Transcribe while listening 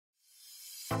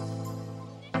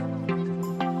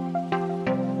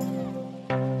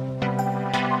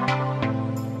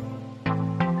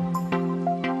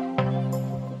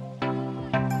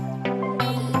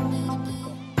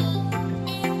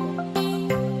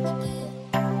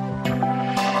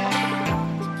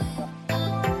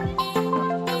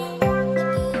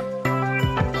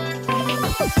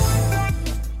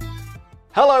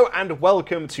Hello and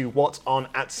welcome to What's On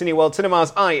at Cineworld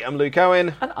Cinemas. I am Luke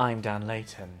Owen. And I'm Dan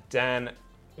Layton. Dan,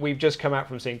 we've just come out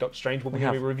from seeing Doctor Strange. We're going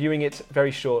to be reviewing it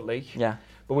very shortly. Yeah.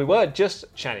 But we were just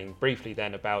chatting briefly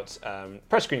then about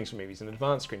press screenings of movies and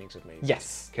advanced screenings of movies.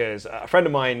 Yes. Because a friend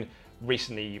of mine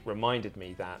recently reminded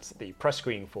me that the press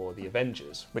screening for The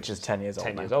Avengers, Which is 10 years old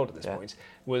 10 now. years old at this point,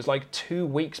 was like 2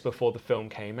 weeks before the film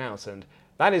came out. And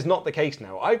that is not the case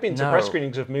now. I've been to press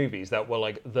screenings of movies that were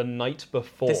like the night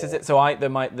before. This is it. So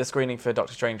the screening for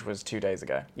Doctor Strange was 2 days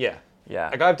ago. Yeah. Yeah.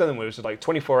 Like I've done them where it was like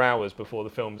 24 hours before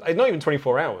the film's... Not even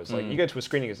 24 hours. Like you go to a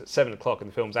screening, it's at 7 o'clock and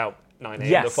the film's out 9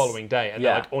 a.m. the following day. And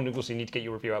they're like, oh, you need to get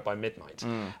your review out by midnight.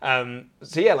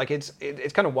 So yeah, like it's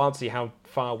kind of wild to see how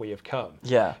far we have come.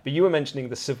 Yeah. But you were mentioning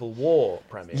the Civil War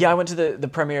premiere. Yeah, I went to the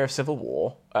premiere of Civil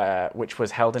War, which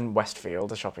was held in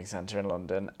Westfield, a shopping centre in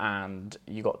London, and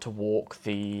you got to walk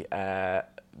the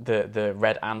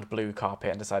red and blue carpet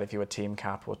and decide if you were Team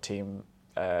Cap or Team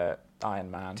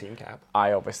Iron Man. Team Cap.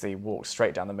 I obviously walked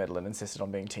straight down the middle and insisted on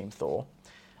being Team Thor.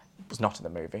 Was not in the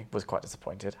movie, was quite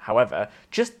disappointed. However,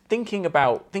 just thinking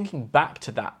back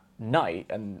to that night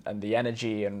and the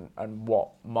energy and what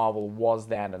Marvel was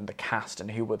then and the cast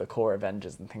and who were the core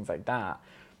Avengers and things like that,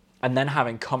 and then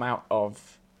having come out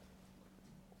of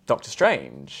Doctor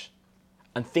Strange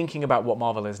and thinking about what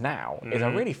Marvel is now is a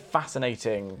really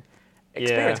fascinating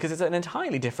experience because it's an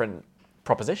entirely different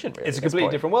proposition, really. It's a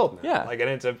completely different world now. Yeah. Like, and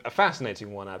it's a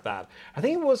fascinating one at that. I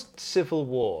think it was Civil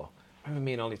War. I remember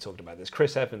me and Ollie talked about this.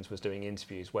 Chris Evans was doing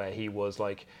interviews where he was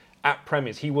like, at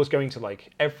premieres, he was going to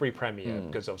like every premiere,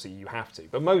 because obviously you have to.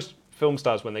 But most film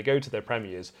stars, when they go to their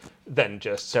premieres, then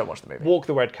just don't watch the movie. Walk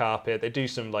the red carpet. They do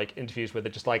some like interviews where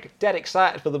they're just like dead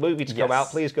excited for the movie to come out.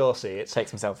 Please go see it. Take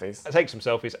some selfies. Take some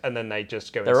selfies, and then they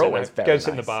just go. They're and always sit very sit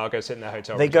in the nice. bar, go sit in their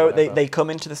hotel. They rooms go. or whatever. They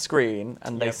come into the screen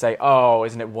and they say, "Oh,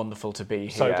 isn't it wonderful to be here?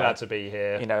 So glad to be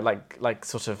here." You know, like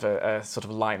sort of a sort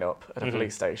of lineup at a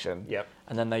police station. Yep.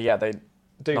 And then they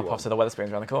knock off to the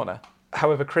Weatherspoons around the corner.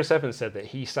 However, Chris Evans said that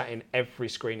he sat in every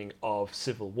screening of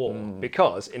Civil War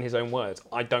because, in his own words,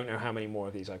 I don't know how many more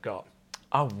of these I've got.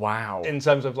 Oh wow! In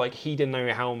terms of like, he didn't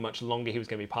know how much longer he was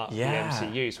going to be part of Yeah. the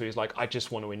MCU, so he was like, I just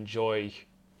want to enjoy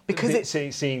Because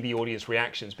seeing the audience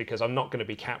reactions because I'm not going to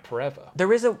be Cap forever.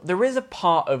 There is a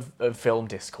part of film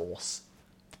discourse,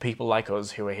 people like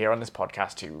us who are here on this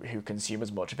podcast who consume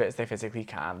as much of it as they physically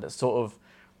can, that sort of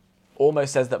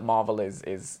almost says that Marvel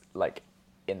is like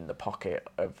in the pocket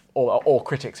of, or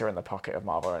critics are in the pocket of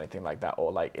Marvel or anything like that,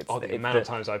 or like it's The amount of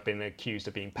times I've been accused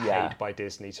of being paid by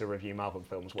Disney to review Marvel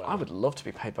films. Well, I would love to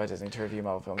be paid by Disney to review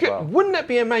Marvel films. Well, wouldn't that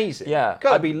be amazing? yeah,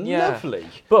 that'd be lovely.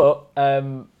 But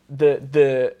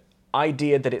the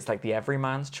idea that it's like the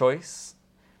everyman's choice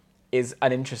is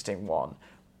an interesting one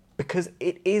because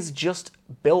it is just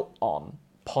built on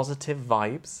positive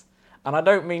vibes, and I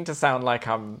don't mean to sound like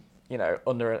I'm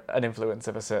under an influence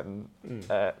of a certain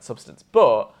substance,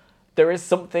 but there is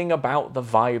something about the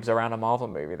vibes around a Marvel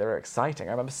movie that are exciting.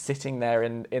 I remember sitting there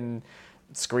in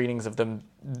screenings of them,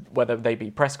 whether they be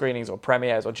press screenings or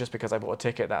premieres or just because I bought a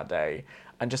ticket that day,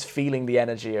 and just feeling the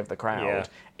energy of the crowd.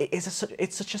 Yeah.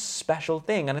 It's such a special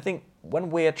thing, and I think when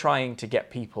we're trying to get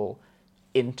people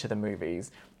into the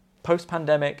movies,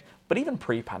 post-pandemic, but even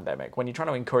pre-pandemic, when you're trying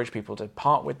to encourage people to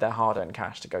part with their hard-earned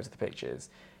cash to go to the pictures,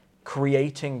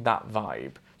 creating that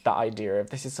vibe, that idea of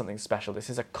this is something special,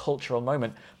 this is a cultural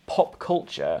moment. Pop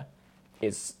culture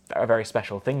is a very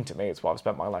special thing to me. It's what I've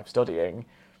spent my life studying.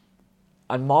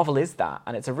 And Marvel is that.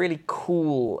 And it's a really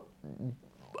cool,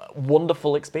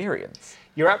 wonderful experience.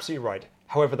 You're absolutely right.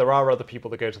 However, there are other people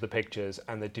that go to the pictures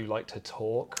and they do like to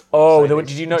talk. Oh,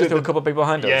 did you notice there were a couple of people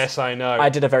behind us? Yes, I know. I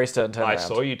did a very stern turn I around.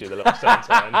 saw you do the little stern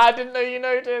turn. I didn't know you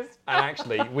noticed. And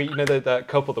actually, that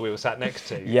couple that we were sat next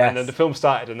to. Yes. And then the film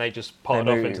started and they just potted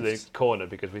off into the moved. corner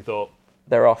because we thought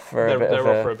They're off for a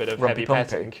bit of heavy rumpy pumpy.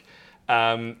 petting.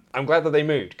 I'm glad that they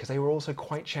moved because they were also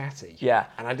quite chatty. Yeah.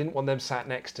 And I didn't want them sat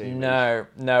next to me.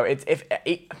 No. It's if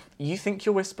you think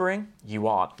you're whispering, you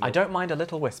aren't. I don't mind a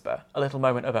little whisper, a little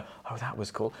moment of oh, that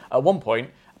was cool. At one point,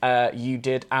 you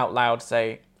did out loud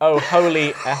say, "Oh,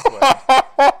 holy S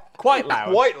word," quite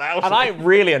loud, and I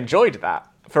really enjoyed that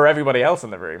for everybody else in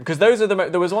the room because those are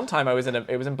there was one time it was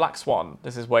in Black Swan.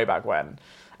 This is way back when.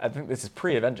 I think this is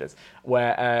pre-Avengers,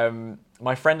 where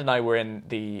my friend and I were in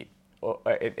the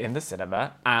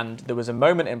cinema, and there was a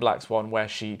moment in Black Swan where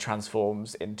she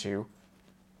transforms into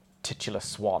titular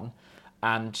swan,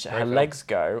 and her legs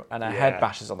go, and her head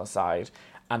bashes on the side,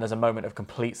 and there's a moment of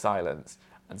complete silence,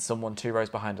 and someone 2 rows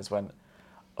behind us went,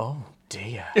 "Oh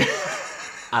dear."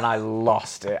 and I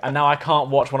lost it. And now I can't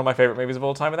watch one of my favourite movies of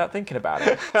all time without thinking about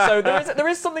it. So there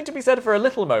is something to be said for a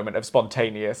little moment of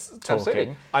spontaneous talking.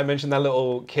 Absolutely. I mentioned that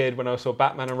little kid when I saw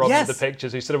Batman and Robin Yes. the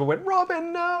pictures who sort of went,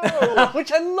 Robin, no!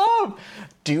 Which I love.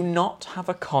 Do not have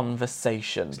a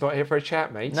conversation. It's not here for a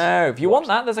chat, mate. No, if you want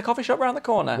that, there's a coffee shop around the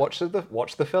corner. Watch the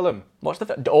film. Watch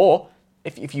the or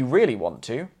if you really want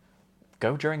to,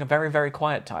 go during a very, very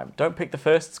quiet time. Don't pick the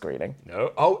first screening.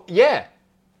 No. Oh, yeah.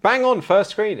 Bang on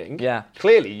first screening. Yeah.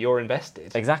 Clearly, you're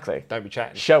invested. Exactly. Don't be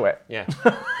chatting. Show it. Yeah.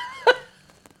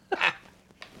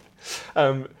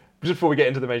 Just before we get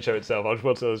into the main show itself, I just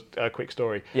want to tell a quick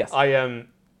story. Yes. I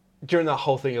during that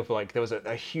whole thing of like there was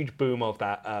a huge boom of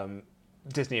that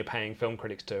Disney are paying film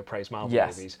critics to praise Marvel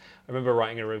Yes. movies. I remember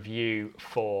writing a review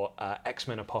for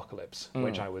X-Men Apocalypse,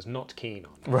 which I was not keen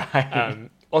on. Right.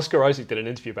 Oscar Isaac did an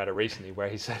interview about it recently where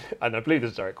he said, and I believe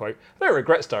this is a direct quote, "I don't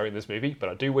regret starring in this movie, but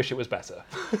I do wish it was better."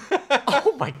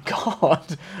 Oh my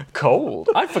god. Cold.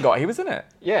 I forgot he was in it.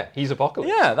 Yeah, he's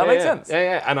Apocalypse. Yeah, that makes sense.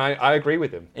 Yeah, and I agree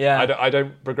with him. Yeah. I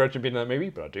don't begrudge him being in that movie,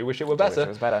 but I do wish it were better. wish it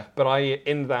was better. But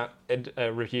in that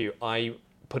review, I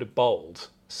put a bold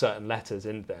certain letters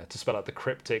in there to spell out the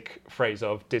cryptic phrase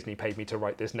of Disney paid me to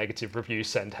write this negative review,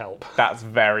 send help. That's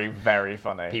very, very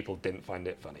funny. People didn't find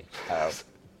it funny.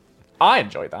 I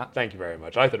enjoyed that. Thank you very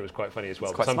much. I thought it was quite funny as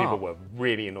well. It's But quite some smart. people were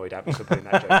really annoyed at me for putting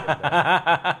that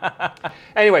joke in there.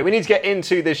 Anyway, we need to get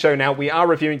into this show now. We are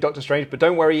reviewing Doctor Strange, but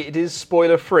don't worry, it is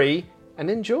spoiler free. And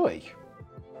enjoy.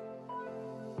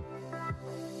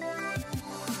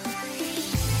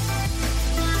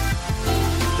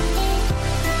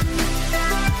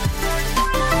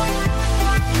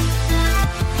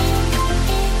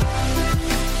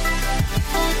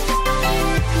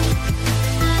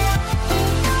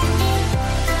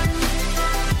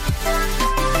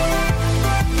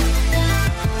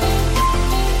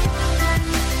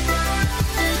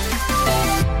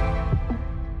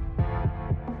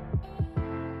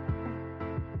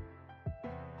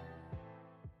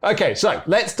 Okay, so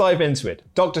let's dive into it.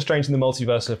 Doctor Strange in the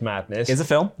Multiverse of Madness Is a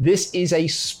film. This is a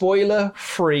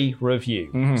spoiler-free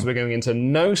review. So we're going into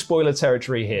no spoiler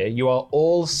territory here. You are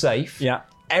all safe. Yeah.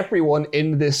 Everyone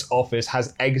in this office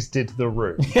has exited the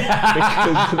room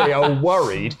because they are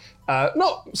worried.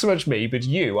 Not so much me, but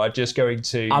you are just going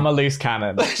to... I'm a loose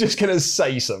cannon. just going to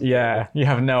say something. Yeah, you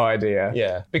have no idea.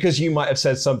 Yeah, because you might have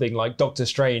said something like Doctor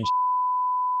Strange.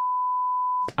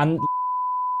 And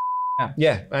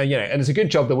Yeah, and it's a good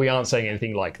job that we aren't saying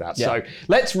anything like that. Yeah. So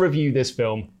let's review this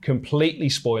film completely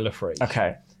spoiler-free.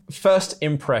 okay. First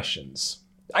impressions.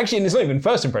 Actually, and it's not even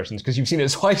first impressions because you've seen it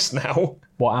twice now.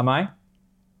 What am I?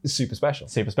 It's super special.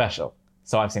 Super special.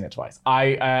 So I've seen it twice.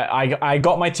 I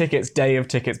got my tickets day of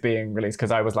tickets being released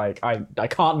because I was like, I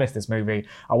can't miss this movie.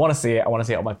 I want to see it. I want to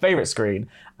see it on my favorite screen.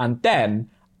 And then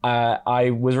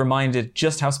I was reminded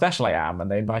just how special I am, and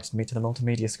they invited me to the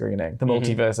multimedia screening, the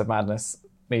Multiverse of Madness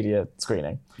media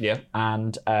screening. Yeah.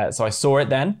 And so I saw it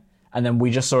then, and then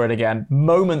we just saw it again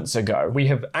moments ago. We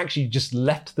have actually just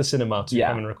left the cinema to Yeah.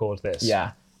 come and record this.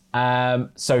 Yeah.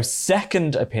 So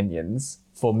second opinions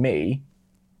for me.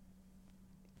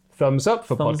 Thumbs up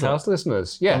for Thumbs podcast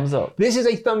listeners. Yeah. Thumbs up. This is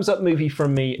a thumbs up movie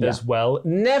from me as well.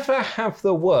 Never have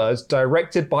the words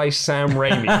directed by Sam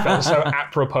Raimi felt so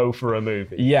apropos for a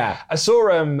movie. Yeah. I saw,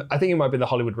 I think it might be the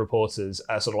Hollywood Reporter's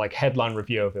sort of like headline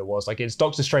review of it was like, it's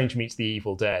Doctor Strange meets the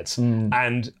Evil Dead.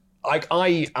 And like,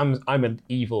 I'm an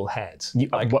evil head.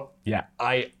 Yeah.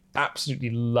 I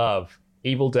absolutely love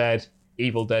Evil Dead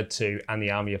 2, and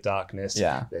the Army of Darkness.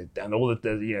 Yeah. And all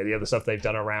the other stuff they've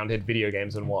done around it, video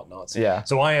games and whatnot. Yeah.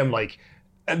 So I am like,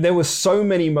 and there were so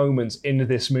many moments in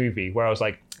this movie where I was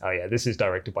like, oh yeah, this is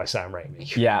directed by Sam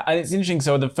Raimi. Yeah, and it's interesting.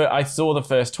 So I saw the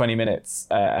first 20 minutes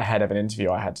ahead of an interview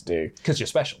I had to do. Because you're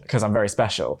special. Because I'm very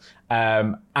special.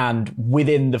 And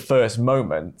within the first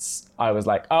moments, I was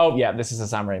like, oh yeah, this is a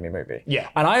Sam Raimi movie. Yeah.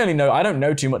 And I don't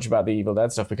know too much about the Evil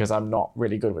Dead stuff because I'm not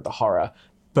really good with the horror.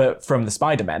 But from the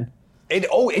Spider-Men,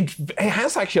 It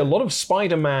has actually a lot of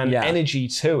Spider-Man energy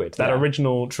to it, that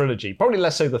original trilogy. Probably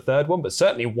less so the third one, but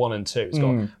certainly 1 and 2. It's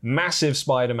got massive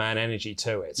Spider-Man energy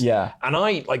to it. Yeah. And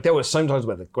there were sometimes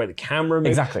where the camera moved,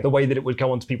 Exactly. the way that it would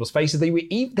go onto people's faces.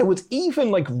 There was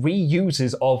even like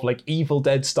reuses of like Evil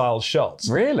Dead style shots.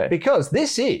 Really? Because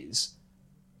this is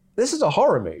a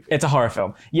horror movie. it's a horror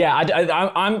film. Yeah,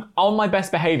 I'm on my best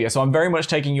behavior, so I'm very much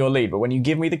taking your lead. But when you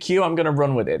give me the cue, I'm going to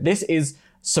run with it. This is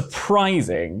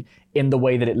surprising in the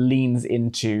way that it leans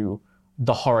into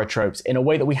the horror tropes in a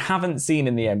way that we haven't seen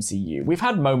in the MCU. We've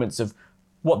had moments of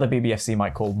what the BBFC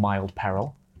might call mild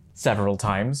peril several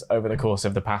times over the course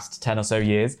of the past 10 or so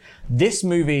years. This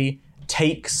movie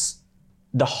takes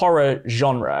the horror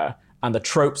genre and the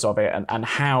tropes of it and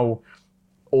how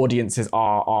audiences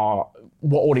are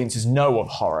what audiences know of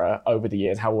horror over the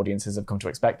years, how audiences have come to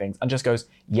expect things, and just goes,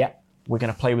 we're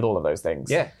going to play with all of those things.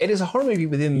 Yeah, it is a horror movie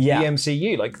within the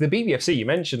MCU. Like the BBFC, you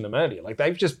mentioned them earlier. Like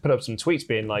they've just put up some tweets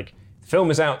being like, the film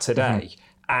is out today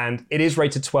and it is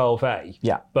rated 12A.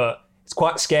 Yeah. But it's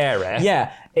quite scary.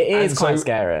 Yeah, it is quite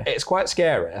scary. It's quite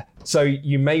scary. So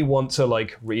you may want to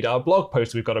like read our blog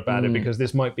post we've got about it, because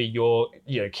this might be your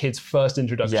kid's first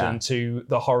introduction to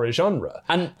the horror genre.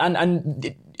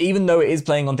 And even though it is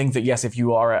playing on things that, yes, if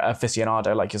you are an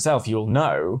aficionado like yourself, you'll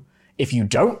know. If you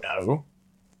don't know,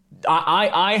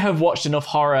 I have watched enough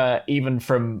horror, even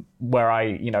from where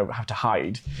I have to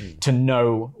hide, to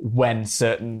know when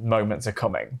certain moments are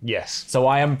coming. Yes. So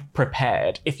I am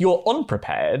prepared. If you're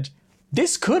unprepared,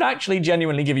 this could actually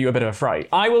genuinely give you a bit of a fright.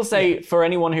 I will say, for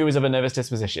anyone who is of a nervous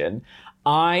disposition,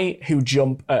 who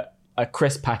jump at a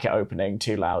crisp packet opening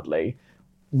too loudly,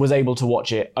 was able to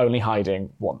watch it only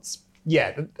hiding once.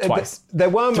 Yeah. Twice. There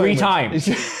were Three moments.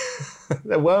 times.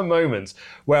 There were moments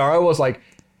where I was like,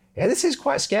 yeah, this is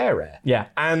quite scary. Yeah.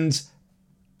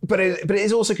 But it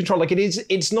is also controlled. Like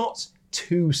it's not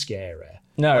too scary.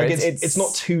 No, like it's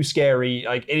not too scary.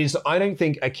 Like it is. I don't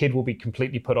think a kid will be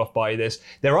completely put off by this.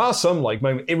 There are some like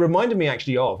moments. It reminded me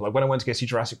actually of like when I went to go see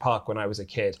Jurassic Park when I was a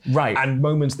kid. Right. And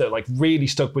moments that like really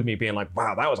stuck with me, being like,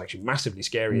 wow, that was actually massively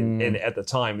scary at the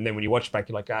time. And then when you watch it back,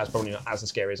 you're like, it's probably not as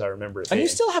scary as I remember it. And you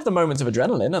still have the moments of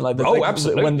adrenaline, and like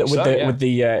absolutely.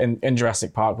 In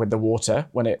Jurassic Park with the water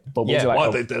when it bubbles. Yeah, you're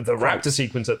like, the raptor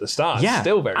sequence at the start. Yeah.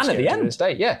 Still very And scary at the to end. this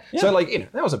day. Yeah. So like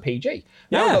that was a PG.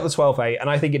 Now we've Yeah. got the 12A, and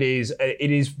I think it is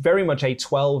very much a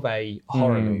 12A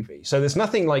horror movie. So there's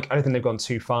nothing like, I don't think they've gone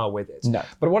too far with it. No.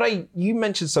 But you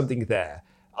mentioned something there.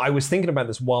 I was thinking about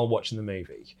this while watching the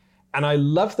movie, and I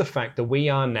love the fact that we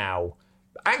are now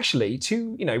actually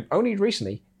only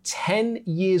recently 10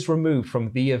 years removed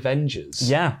from The Avengers.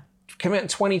 Yeah. Came out in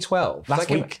 2012. Last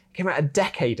week. Came out a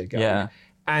decade ago. Yeah.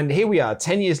 And here we are,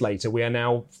 10 years later. We are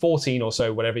now 14 or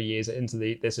so, whatever years into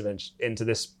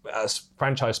this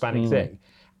franchise spanning thing,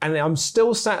 and I'm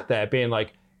still sat there being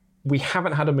like, we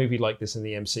haven't had a movie like this in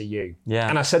the MCU. Yeah.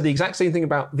 And I said the exact same thing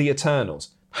about The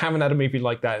Eternals. Haven't had a movie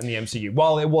like that in the MCU.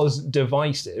 While it was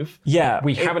divisive,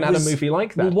 we haven't had a movie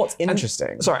like that. Well, what's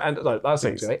interesting?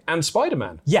 And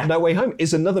Spider-Man, No Way Home,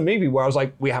 is another movie where I was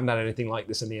like, we haven't had anything like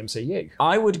this in the MCU.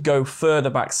 I would go further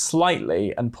back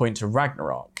slightly and point to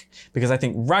Ragnarok, because I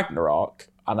think Ragnarok,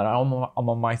 and I'm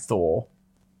on my Thor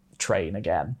train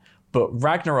again, but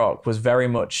Ragnarok was very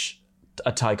much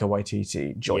a Taika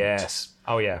Waititi joint. Yes.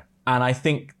 Oh, yeah. And I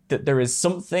think that there is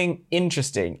something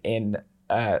interesting in,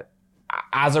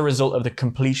 as a result of the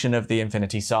completion of the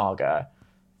Infinity Saga,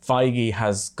 Feige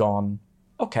has gone,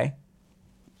 okay,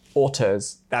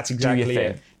 auteurs, that's exactly do your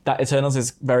thing. it. That Eternals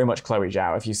is very much Chloe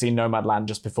Zhao. If you've seen Nomadland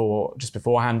just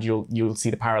beforehand, you'll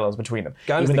see the parallels between them.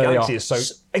 Guardians of the Galaxy is so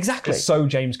exactly so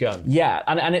James Gunn. Yeah,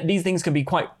 and these things can be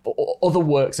quite, other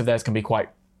works of theirs can be quite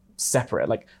separate.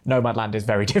 Like Nomadland is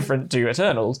very different to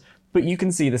Eternals, but you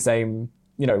can see the same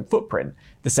footprint.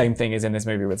 The same thing is in this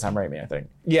movie with Sam Raimi, I think.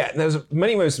 Yeah, there's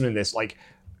many moments in this. Like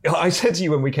I said to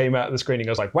you when we came out of the screening,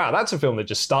 I was like, wow, that's a film that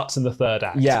just starts in the third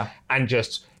act. Yeah. And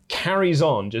just carries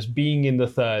on just being in the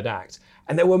third act.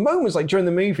 And there were moments like during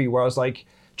the movie where I was like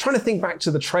trying to think back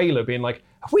to the trailer, being like,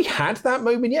 have we had that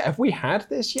moment yet? Have we had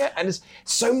this yet? And it's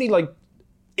so many like,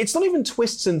 it's not even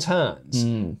twists and turns,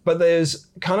 but there's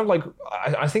kind of like,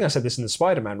 I think I said this in the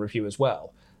Spider-Man review as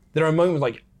well. There are moments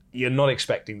like, you're not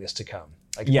expecting this to come.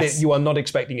 Like you are not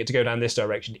expecting it to go down this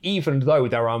direction, even though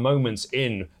there are moments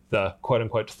in the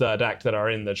quote-unquote third act that are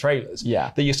in the trailers.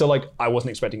 Yeah. That you're still like, I wasn't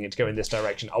expecting it to go in this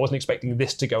direction. I wasn't expecting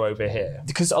this to go over here.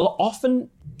 Because often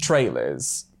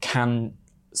trailers can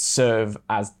serve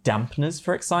as dampeners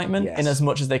for excitement, in as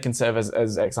much as they can serve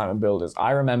as excitement builders.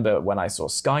 I remember when I saw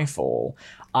Skyfall,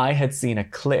 I had seen a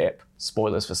clip,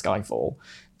 spoilers for Skyfall,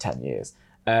 10 years.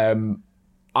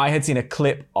 I had seen a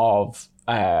clip of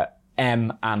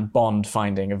M and Bond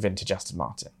finding a vintage Aston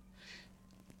Martin.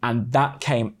 And that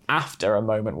came after a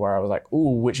moment where I was like,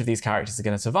 ooh, which of these characters are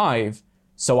going to survive?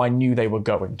 So I knew they were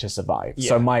going to survive. Yeah.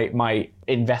 So my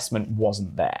investment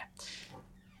wasn't there.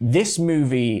 This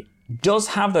movie does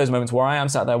have those moments where I am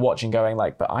sat there watching going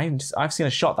like, but I've seen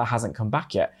a shot that hasn't come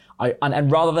back yet.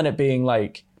 And rather than it being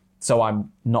like, so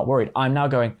I'm not worried, I'm now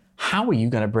going, how are you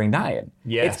going to bring that in?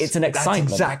 Yes, it's an excitement.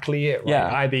 That's exactly it. Right?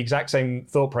 Yeah. I had the exact same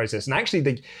thought process. And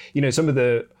actually, some of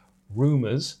the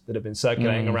rumors that have been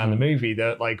circulating around the movie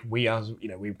that like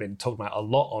we've been talking about a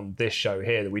lot on this show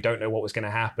here, that we don't know what was going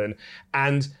to happen.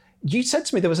 And you said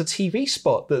to me there was a TV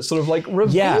spot that sort of like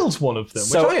reveals one of them,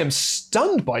 which I am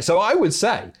stunned by. So I would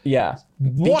say,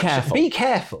 be careful. Be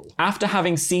careful. After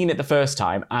having seen it the first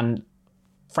time and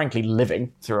frankly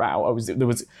living throughout. There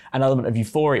was an element of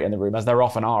euphoria in the room, as there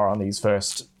often are on these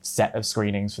first set of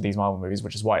screenings for these Marvel movies,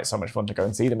 which is why it's so much fun to go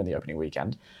and see them in the opening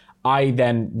weekend.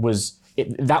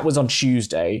 That was on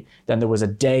Tuesday. Then there was a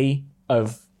day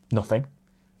of nothing.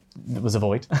 It was a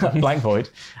void, blank void,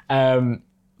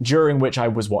 during which I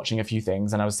was watching a few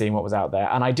things and I was seeing what was out there.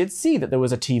 And I did see that there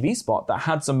was a TV spot that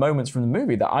had some moments from the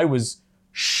movie that I was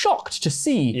shocked to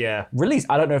see released.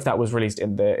 I don't know if that was released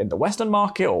in the Western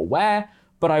market or where,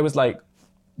 but I was like,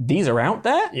 these are out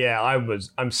there? Yeah,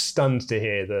 I'm stunned to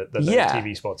hear that those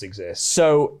TV spots exist.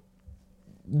 So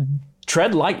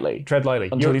tread lightly.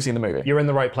 Until you've seen the movie. You're in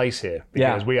the right place here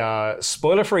because we are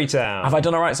spoiler-free town. Have I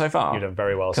done all right so far? You've done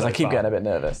very well so far. Because I keep getting a bit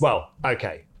nervous. Well,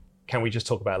 okay. Can we just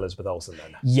talk about Elizabeth Olsen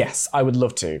then? Yes, I would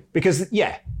love to. Because,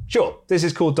 sure, this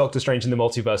is called Doctor Strange in the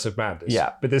Multiverse of Madness.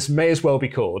 Yeah. But this may as well be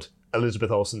called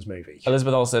Elizabeth Olsen's movie.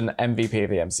 Elizabeth Olsen, MVP of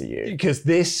the MCU. Because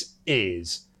this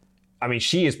is... I mean,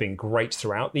 she has been great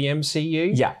throughout the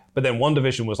MCU. Yeah. But then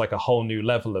WandaVision was like a whole new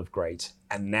level of great.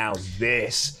 And now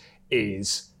this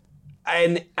is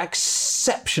an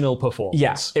exceptional performance.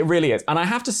 Yes, it really is. And I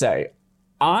have to say,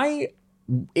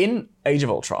 in Age of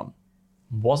Ultron,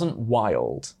 wasn't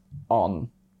wild on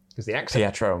Because the accent.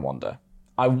 Pietro and Wanda.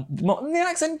 The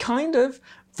accent, kind of.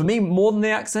 For me, more than the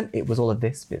accent, it was all of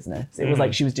this business. It was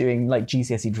like she was doing like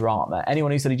GCSE drama.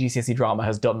 Anyone who studied GCSE drama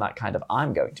has done that kind of,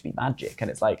 I'm going to be magic. And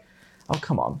it's like, oh,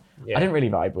 come on. Yeah. I didn't really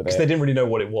vibe with it. Because they didn't really know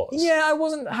what it was. Yeah, I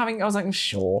was like,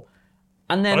 sure.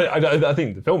 And then... I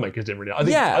think the filmmakers didn't really know.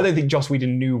 I don't think Joss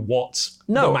Whedon knew what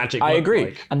the magic was. I agree.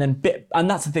 Like. And then, and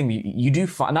that's the thing, you do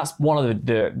find, and that's one of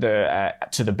the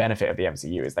to the benefit of the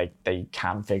MCU, is they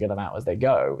can figure them out as they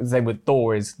go. The same with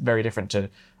Thor is very different to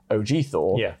OG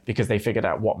Thor, because they figured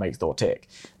out what makes Thor tick.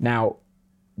 Now,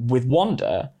 with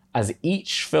Wanda, as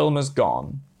each film has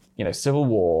gone, Civil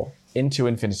War into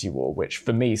Infinity War, which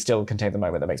for me still contains a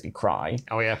moment that makes me cry.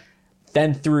 Oh, yeah.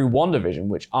 Then through WandaVision,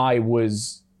 which I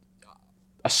was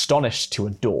astonished to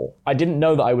adore. I didn't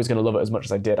know that I was going to love it as much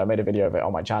as I did. I made a video of it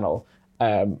on my channel,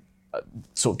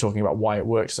 sort of talking about why it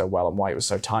worked so well and why it was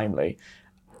so timely.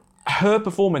 Her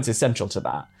performance is central to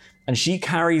that. And she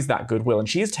carries that goodwill. And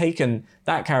she has taken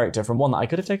that character from one that I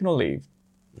could have taken or leave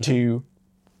to...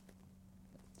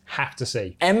 Have to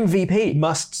see. MVP.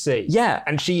 Must see. Yeah.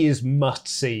 And she is must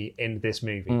see in this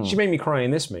movie. She made me cry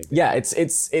in this movie. Yeah,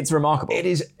 it's remarkable. It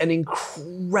is an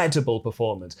incredible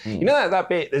performance. You know that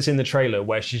bit that's in the trailer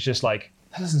where she's just like,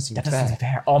 that doesn't seem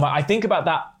fair. Oh my, I think about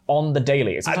that on the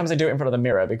daily. Sometimes I do it in front of the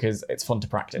mirror because it's fun to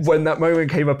practice. When that moment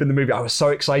came up in the movie, I was so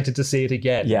excited to see it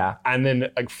again. Yeah. And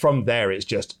then from there, it's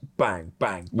just bang,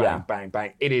 bang, bang, bang,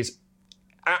 bang. It is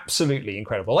absolutely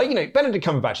incredible. Benedict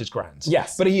Cumberbatch is grand.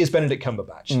 Yes. But he is Benedict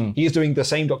Cumberbatch. He is doing the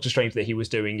same Doctor Strange that he was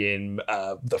doing in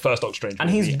the first Doctor Strange movie. And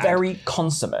he's very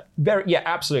consummate.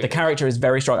 Absolutely. The character is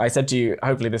very strong. I said to you,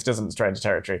 hopefully this doesn't stray into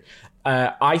territory.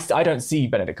 I don't see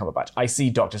Benedict Cumberbatch. I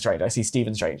see Doctor Strange. I see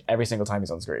Stephen Strange every single time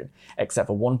he's on screen, except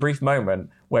for one brief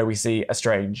moment where we see a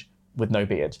Strange with no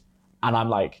beard. And I'm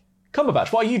like,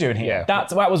 Cumberbatch, what are you doing here? Yeah.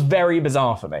 That was very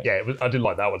bizarre for me. Yeah, I didn't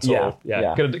like that one at all.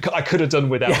 Yeah. I could have done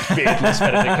without beardless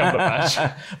Benedict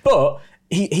Cumberbatch. But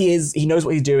he knows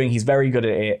what he's doing. He's very good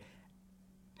at it.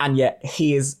 And yet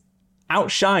he is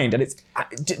outshined.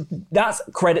 And that's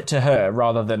credit to her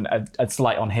rather than a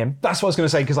slight on him. That's what I was going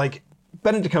to say, because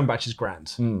Benedict Cumberbatch is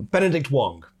grand. Benedict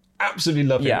Wong, absolutely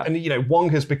love him. Yeah. And Wong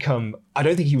has become, I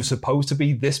don't think he was supposed to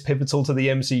be this pivotal to the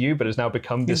MCU, but has now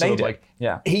become this sort of like,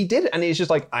 he did, and it's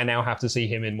just like, I now have to see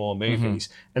him in more movies.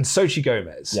 And Xochitl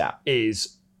Gomez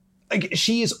is,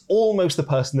 she is almost the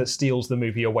person that steals the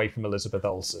movie away from Elizabeth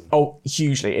Olsen. Oh,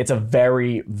 hugely. It's a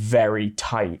very, very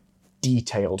tight,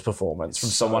 detailed performance from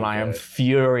someone I am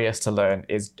furious to learn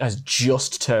has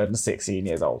just turned 16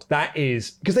 years old. That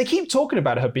is because they keep talking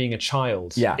about her being a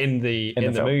child in the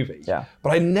movie. Yeah.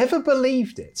 But I never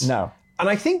believed it. No. And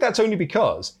I think that's only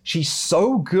because she's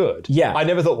so good. Yeah. I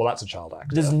never thought, well, that's a child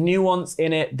actor. There's nuance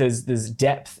in it. There's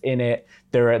depth in it.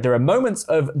 There are moments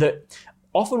of that.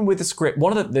 Often with the script,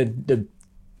 one of the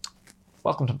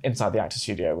welcome to Inside the Actor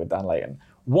Studio with Dan Layton.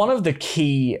 One of the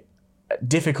key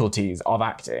difficulties of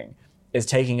acting is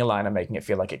taking a line and making it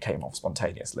feel like it came off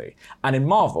spontaneously. And in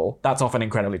Marvel, that's often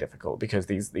incredibly difficult because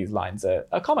these lines are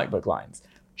comic book lines.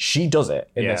 She does it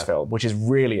in this film, which is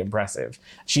really impressive.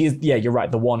 She is, you're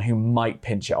right, the one who might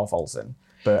pinch it off Olsen,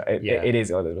 but it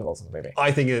is Elizabeth Olsen's movie.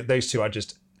 I think that those two are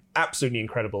just absolutely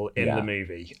incredible in the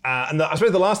movie. And I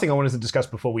suppose the last thing I wanted to discuss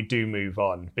before we do move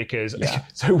on, because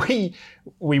so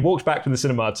we walked back from the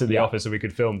cinema to the office so we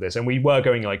could film this, and we were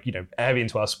going like, heavy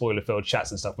into our spoiler-filled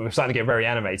chats and stuff. We were starting to get very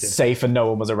animated. Safe and no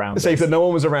one was around us. Safe that no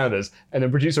one was around us. And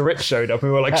then producer Rich showed up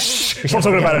and we were like, shh, stop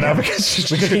talking about it now because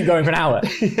we could keep going for an hour.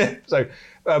 So,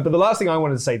 but the last thing I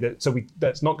wanted to say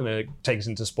that's not going to take us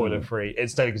into spoiler-free,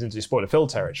 it's taking us into spoiler-filled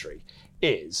territory,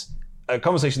 is a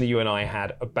conversation that you and I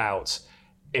had about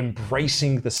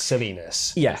embracing the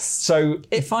silliness. Yes. So,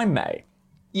 if I may.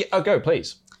 Yeah, go,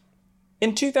 please.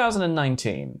 In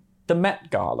 2019, the Met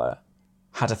Gala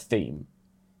had a theme.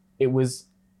 It was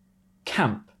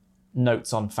camp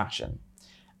notes on fashion.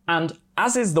 And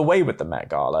as is the way with the Met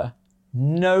Gala,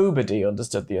 nobody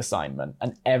understood the assignment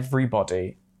and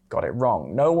everybody got it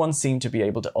wrong. No one seemed to be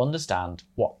able to understand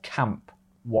what camp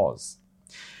was.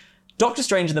 Doctor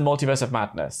Strange in the Multiverse of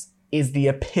Madness is the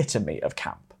epitome of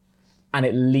camp. And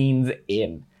it leans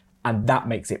in, and that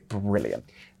makes it brilliant.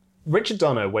 Richard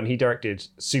Donner, when he directed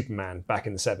Superman back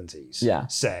in the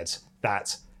 70s, said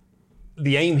that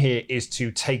the aim here is to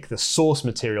take the source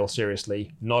material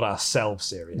seriously, not ourselves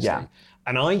seriously. Yeah.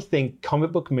 And I think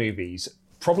comic book movies,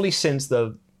 probably since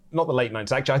not the late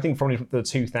 90s, actually I think probably the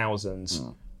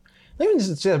 2000s,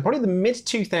 probably the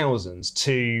mid-2000s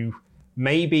to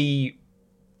maybe,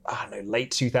 I don't know,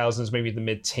 late 2000s, maybe the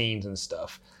mid-teens and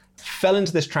stuff, fell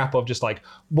into this trap of just like,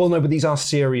 well, no, but these are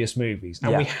serious movies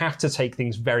and we have to take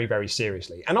things very, very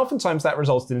seriously. And oftentimes that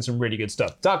resulted in some really good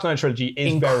stuff. Dark Knight Trilogy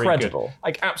is very good.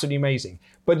 Like, absolutely amazing.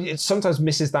 But it sometimes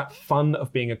misses that fun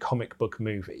of being a comic book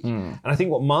movie. And I think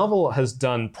what Marvel has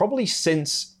done probably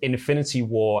since Infinity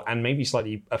War and maybe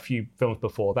slightly a few films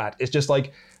before that is just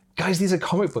like, guys, these are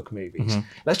comic book movies.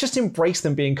 Let's just embrace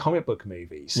them being comic book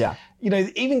movies. Yeah.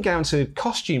 Even down to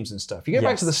costumes and stuff. You go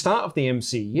back to the start of the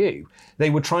MCU, they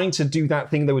were trying to do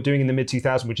that thing they were doing in the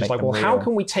mid-2000s, which is like, well, how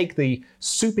can we take the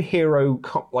superhero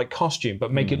costume,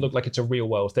 but make it look like it's a real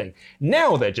world thing?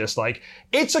 Now they're just like,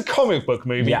 it's a comic book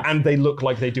movie, and they look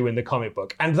like they do in the comic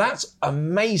book. And that's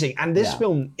amazing. And this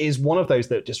film is one of those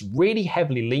that just really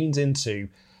heavily leans into,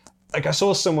 like I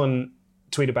saw someone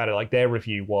tweet about it, like their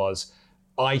review was,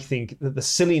 I think that the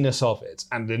silliness of it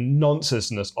and the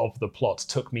nonsenseness of the plot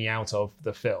took me out of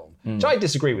the film, which I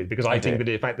disagree with because I think that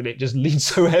the fact that it just leans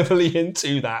so heavily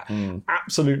into that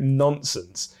absolute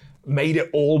nonsense made it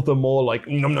all the more like,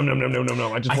 nom, nom, nom, nom, nom, nom,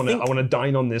 nom. I want to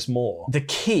dine on this more. The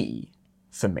key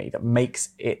for me that makes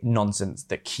it nonsense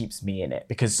that keeps me in it,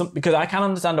 because I can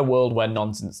understand a world where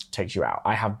nonsense takes you out.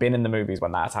 I have been in the movies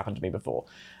when that has happened to me before.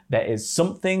 There is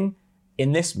something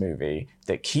in this movie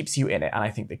that keeps you in it, and I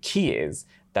think the key is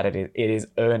that it is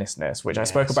earnestness, which I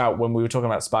spoke about when we were talking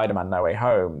about Spider-Man No Way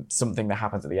Home. Something that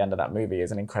happens at the end of that movie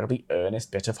is an incredibly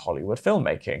earnest bit of Hollywood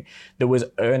filmmaking. There was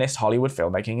earnest Hollywood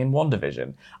filmmaking in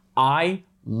WandaVision. I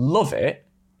love it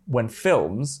when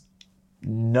films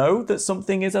know that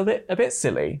something is a bit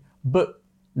silly, but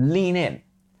lean in.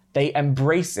 They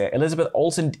embrace it. Elizabeth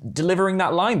Olsen delivering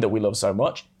that line that we love so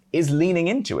much is leaning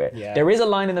into it. Yeah. There is a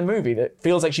line in the movie that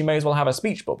feels like she may as well have a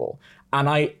speech bubble,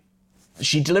 and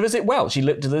she delivers it well. She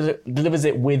delivers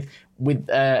it with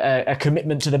a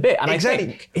commitment to the bit. And exactly. I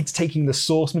think it's taking the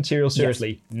source material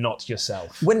seriously, not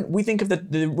yourself. When we think of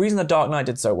the reason The Dark Knight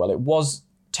did so well, it was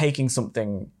taking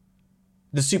something,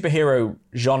 the superhero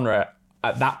genre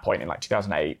at that point in like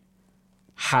 2008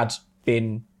 had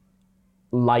been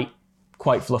light,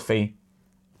 quite fluffy,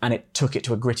 and it took it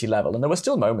to a gritty level. And there were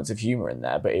still moments of humor in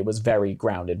there, but it was very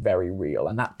grounded, very real.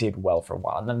 And that did well for a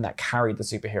while. And then that carried the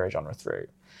superhero genre through.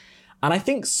 And I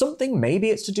think maybe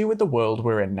it's to do with the world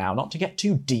we're in now, not to get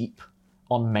too deep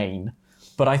on Maine,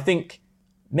 but I think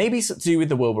maybe it's to do with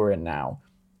the world we're in now.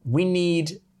 We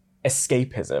need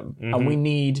escapism, and we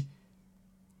need,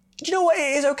 do you know what?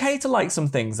 It is okay to like some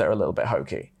things that are a little bit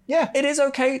hokey. Yeah. It is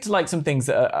okay to like some things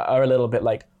that are a little bit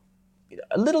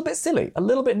silly, a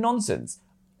little bit nonsense.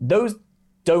 Those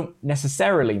don't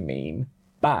necessarily mean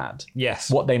bad. Yes.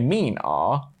 What they mean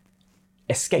are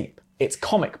escape. It's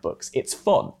comic books. It's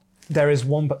fun. There is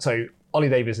one, so Ollie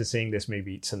Davis is seeing this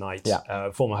movie tonight,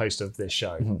 former host of this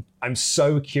show. I'm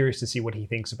so curious to see what he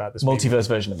thinks about this multiverse movie.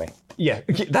 Version of me. Yeah,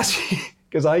 that's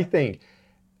because I think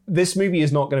this movie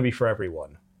is not going to be for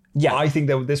everyone. Yeah. I think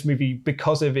that this movie,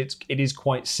 because of it is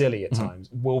quite silly at times,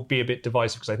 will be a bit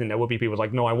divisive, because I think there will be people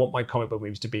like, no, I want my comic book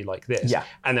movies to be like this. Yeah.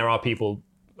 And there are people,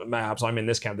 perhaps I'm in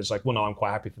this camp, that's like, well, no, I'm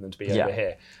quite happy for them to be over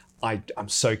here. I'm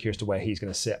so curious to where he's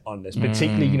going to sit on this,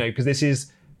 particularly, because this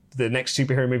is the next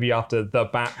superhero movie after The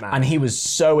Batman. And he was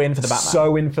so in for The Batman.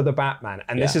 So in for The Batman.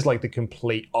 And this is like the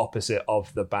complete opposite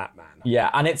of The Batman. Yeah,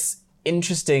 and it's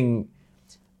interesting.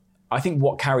 I think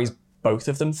what carries both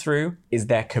of them through is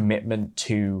their commitment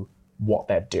to what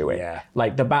they're doing. Yeah.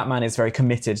 Like the Batman is very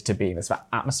committed to being this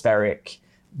atmospheric,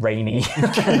 rainy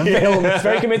film. It's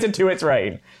very committed to its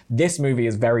rain. This movie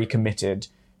is very committed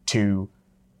to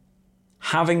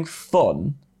having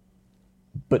fun,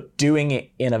 but doing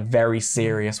it in a very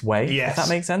serious way. Yes. If that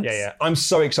makes sense. Yeah. I'm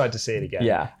so excited to see it again.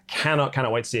 Yeah.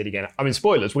 Cannot wait to see it again. I mean,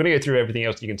 spoilers. We're going to go through everything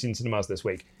else you can see in cinemas this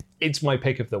week. It's my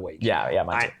pick of the week. Yeah,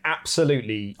 mine too. I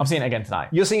absolutely... I'm seeing it again tonight.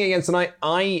 You're seeing it again tonight.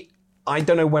 I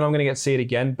don't know when I'm going to get to see it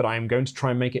again, but I am going to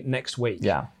try and make it next week.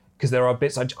 Yeah. Because there are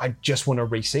bits I just want to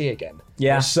re-see again.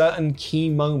 Yeah. There's certain key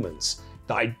moments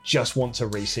that I just want to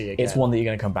re-see again. It's one that you're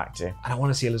going to come back to. And I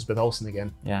want to see Elizabeth Olsen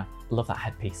again. Yeah. Love that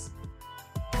headpiece.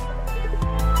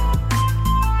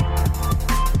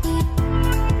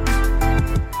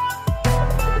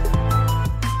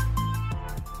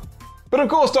 But of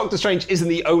course, Doctor Strange isn't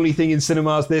the only thing in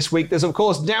cinemas this week. There's of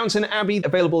course Downton Abbey,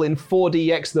 available in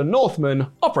 4DX, The Northman,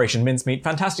 Operation Mincemeat,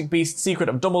 Fantastic Beasts, Secret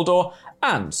of Dumbledore,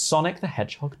 and Sonic the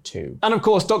Hedgehog 2. and of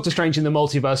course Doctor Strange in the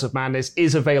Multiverse of Madness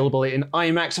is available in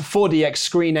IMAX, 4DX,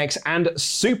 ScreenX, and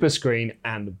Super Screen.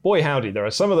 And boy howdy, there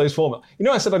are some of those formats. You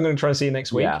know, I said I'm going to try and see it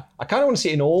next week. Yeah. I kind of want to see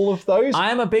it in all of those.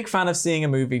 I am a big fan of seeing a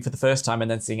movie for the first time and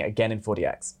then seeing it again in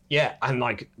 4DX. Yeah, and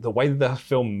like the way that the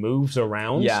film moves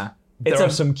around. Yeah. There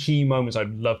are some key moments I'd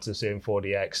love to see in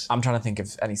 4DX. I'm trying to think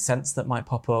of any scents that might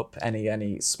pop up,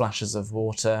 any splashes of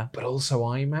water. But also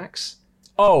IMAX.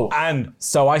 Oh, And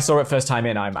so I saw it first time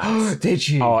in IMAX. did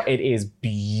you? Oh, it is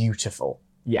beautiful.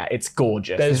 Yeah, it's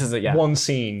gorgeous. There's This is one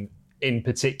scene in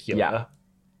particular Yeah.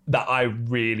 that I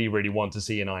really, really want to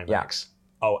see in IMAX. Yeah.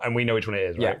 Oh, and we know which one it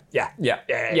is, right? Yeah.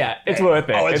 Yeah. It's worth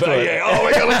it. Oh, it's worth worth it. it. Oh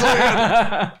my god,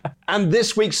 it's worth it. And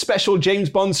this week's special James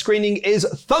Bond screening is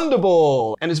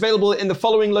Thunderball, and is available in the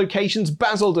following locations: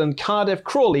 Basildon, Cardiff,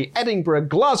 Crawley, Edinburgh,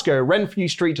 Glasgow, Renfrew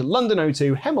Street, London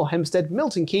O2, Hemel Hempstead,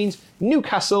 Milton Keynes,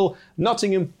 Newcastle,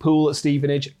 Nottingham, Poole,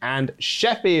 Stevenage, and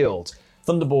Sheffield.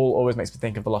 Thunderball always makes me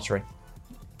think of the lottery.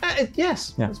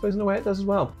 Yes, Yeah. I suppose in a way it does as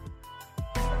well.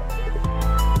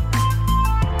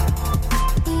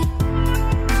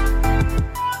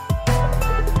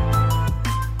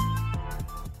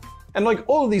 And like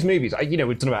all of these movies, we're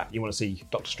talking about you want to see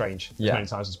Doctor Strange as Yeah. many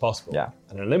times as possible. Yeah.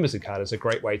 And an unlimited card is a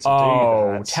great way to do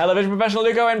Oh, that. television professional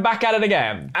Luke Owen back at it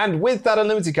again. And with that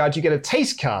unlimited card, you get a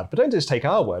taste card. But don't just take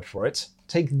our word for it.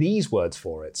 Take these words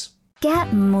for it.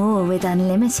 Get more with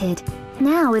Unlimited.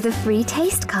 Now with a free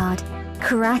taste card.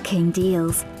 Cracking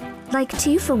deals. Like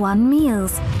 2-for-1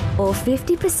 meals. Or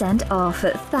 50% off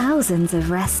at thousands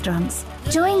of restaurants.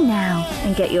 Join now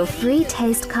and get your free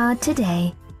taste card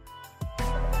today.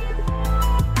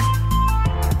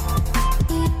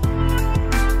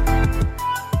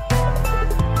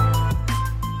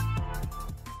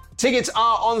 Tickets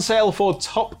are on sale for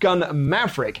Top Gun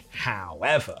Maverick.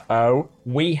 However,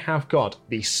 we have got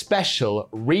the special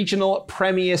regional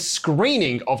premiere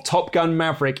screening of Top Gun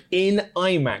Maverick in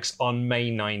IMAX on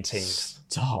May 19th.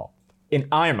 Stop. In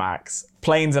IMAX.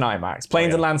 Planes in IMAX.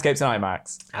 Planes and landscapes in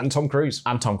IMAX. And Tom Cruise.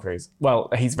 And Tom Cruise. Well,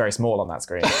 he's very small on that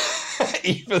screen.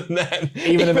 Even then.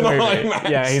 Even in the on movie. IMAX.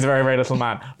 Yeah, he's a very, very little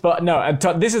man. But no,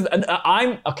 this is...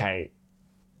 okay.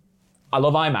 I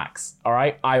love IMAX, all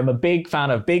right? I am a big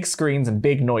fan of big screens and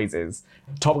big noises.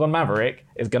 Top Gun Maverick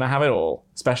is going to have it all,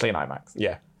 especially in IMAX.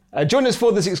 Yeah. Join us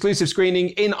for this exclusive screening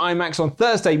in IMAX on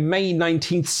Thursday, May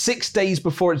 19th, 6 days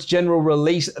before its general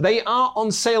release. They are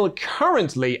on sale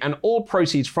currently, and all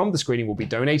proceeds from the screening will be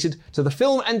donated to the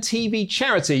Film and TV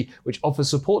charity, which offers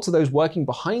support to those working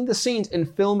behind the scenes in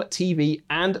film, TV,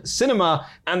 and cinema.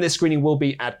 And this screening will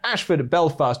be at Ashford,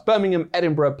 Belfast, Birmingham,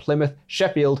 Edinburgh, Plymouth,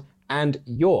 Sheffield, and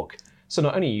York. So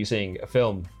not only are you seeing a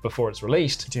film before it's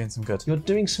released, Doing some good. you're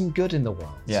doing some good in the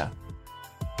world. Yeah.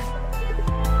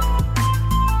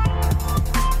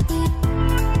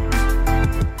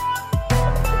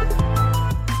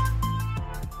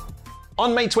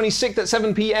 On May 26th at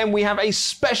 7 p.m, we have a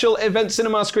special event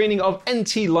cinema screening of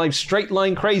NT Live Straight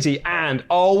Line Crazy. And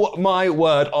oh my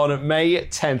word, on May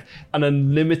 10th, an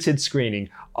unlimited screening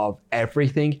of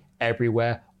Everything,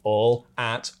 Everywhere, All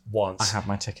at Once. I have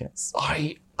my tickets.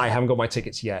 I haven't got my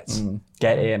tickets yet.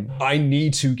 Get in. I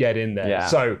need to get in there. Yeah.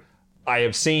 So I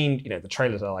have seen, the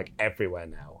trailers are like everywhere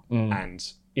now. And,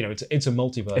 it's a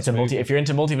multiverse. It's a movie. if you're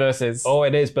into multiverses. Oh,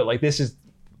 it is, but like this is,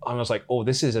 I was like, oh,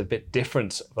 this is a bit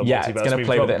different of a Yeah, multiverse it's gonna movie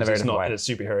play with it in a because very it's not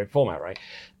different in a superhero format, right?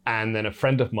 And then a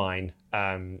friend of mine,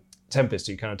 Tempest,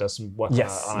 who kind of does some work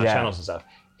Yes, on our yeah. channels and stuff,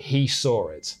 he saw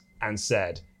it and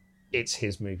said, it's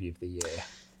his movie of the year.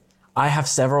 I have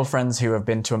several friends who have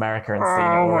been to America and seen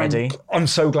it already. I'm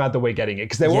so glad that we're getting it,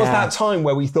 because there was that time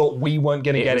where we thought we weren't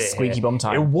going to get was it. squeaky here. bum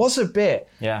time. It was a bit.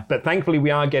 Yeah. But thankfully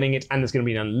we are getting it, and there's going to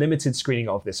be an unlimited screening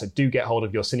of this, so do get hold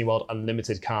of your Cineworld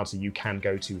Unlimited card so you can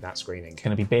go to that screening. It's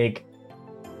going to be big.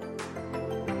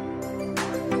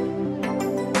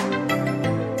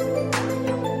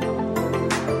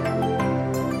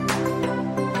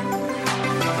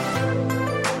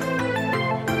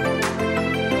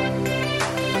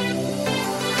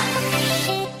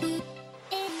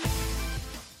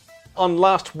 On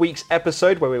last week's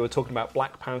episode, where we were talking about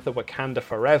Black Panther Wakanda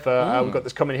Forever, we've got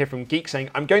this comment here from Geek saying,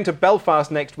 I'm going to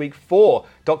Belfast next week for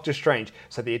Doctor Strange,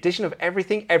 so the addition of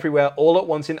everything everywhere all at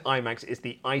once in IMAX is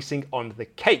the icing on the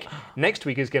cake. Next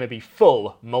week is going to be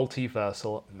full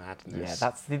multiversal madness.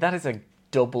 Yeah, that is a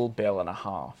double bill and a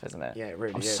half, isn't it? Yeah, it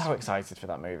really I'm is. so excited for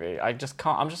that movie. I'm just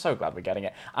so glad we're getting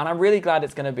it. And I'm really glad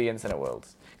it's going to be in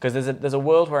Cineworlds. Because there's a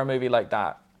world where a movie like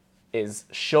that is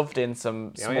shoved in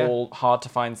some small,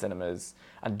 hard-to-find cinemas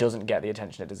and doesn't get the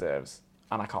attention it deserves.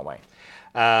 And I can't wait.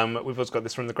 We've also got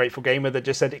this from The Grateful Gamer that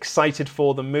just said, excited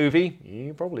for the movie.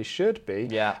 You probably should be.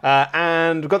 Yeah.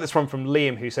 And we've got this from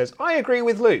Liam, who says, I agree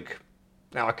with Luke.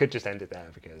 Now, I could just end it there,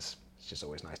 because it's just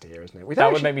always nice to hear, isn't it?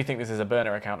 That would make me think this is a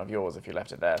burner account of yours if you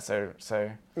left it there. So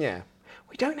Yeah.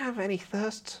 We don't have any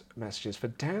thirst messages for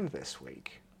Dan this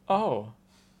week. Oh,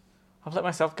 I've let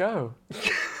myself go.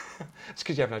 It's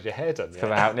because you haven't had your hair done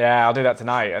yet. Yeah, I'll do that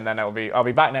tonight, and then I'll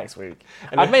be back next week.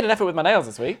 I've made an effort with my nails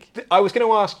this week. I was going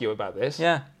to ask you about this.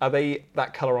 Yeah. Are they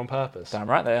that colour on purpose? Damn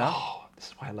right they are. Oh, this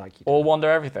is why I like you. All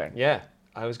Wonder Everything. Yeah.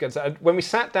 I was going to say, when we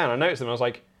sat down, I noticed them, I was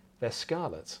like, they're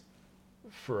scarlet.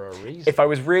 For a reason. If I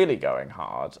was really going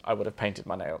hard, I would have painted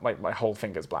my nail, my whole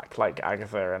fingers black, like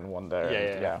Agatha and Wonder.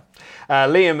 Yeah.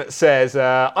 Liam says,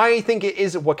 I think it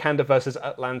is Wakanda versus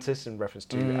Atlantis, in reference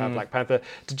to Black Panther.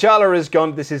 T'Challa is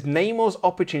gone. This is Namor's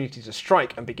opportunity to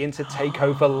strike and begin to take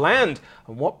over land.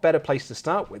 And what better place to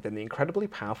start with than the incredibly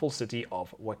powerful city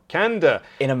of Wakanda?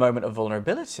 In a moment of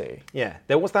vulnerability. Yeah,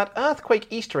 there was that earthquake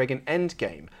Easter egg in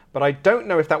Endgame, but I don't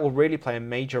know if that will really play a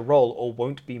major role or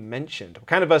won't be mentioned.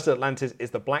 Wakanda vs. Atlantis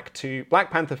is the Black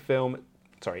Panther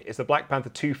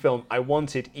 2 film I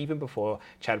wanted even before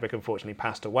Chadwick unfortunately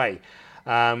passed away.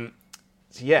 So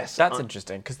yes. That's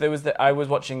interesting, because I was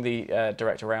watching the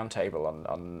director roundtable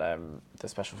on the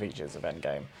special features of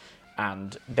Endgame,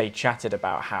 and they chatted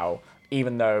about how,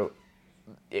 even though,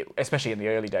 especially in the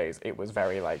early days, it was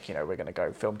very like, we're going to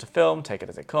go film to film, take it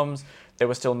as it comes, there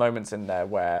were still moments in there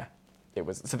where it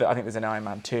was, so that I think there's an Iron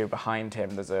Man 2 behind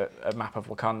him. There's a map of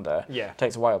Wakanda. Yeah. It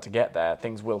takes a while to get there.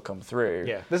 Things will come through.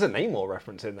 Yeah. There's a Namor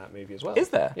reference in that movie as well. Is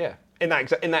there? Yeah. In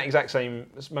that exact same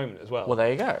moment as well. Well,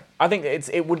 there you go. I think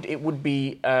it would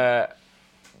be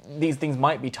these things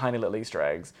might be tiny little Easter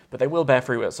eggs, but they will bear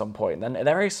fruit at some point. And they're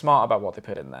very smart about what they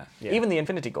put in there. Yeah. Even the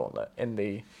Infinity Gauntlet in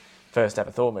the first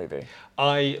ever Thor movie.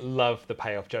 I love the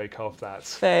payoff joke of that.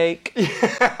 Fake.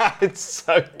 It's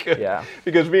so good. Yeah.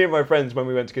 Because me and my friends, when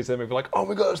we went to go see the movie, were like, oh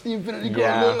my god, it's the Infinity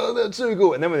Gauntlet, oh, that's so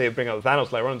cool. And then when they bring up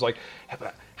Thanos later on, it's like, yeah,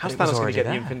 but how's Thanos going to get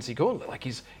the Infinity Gauntlet? Like,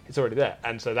 it's already there.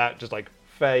 And so that just like,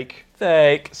 fake.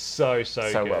 So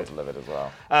good. Well delivered as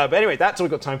well. But anyway, that's all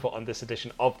we've got time for on this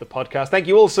edition of the podcast. Thank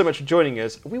you all so much for joining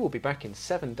us. We will be back in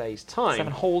 7 days' time.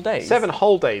 7 whole days? 7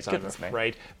 whole days, Goodness I'm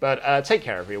afraid. But take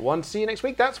care, everyone. See you next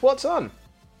week. That's What's On.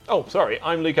 Oh, sorry.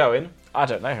 I'm Luke Owen. I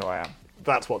don't know who I am.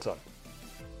 That's What's On.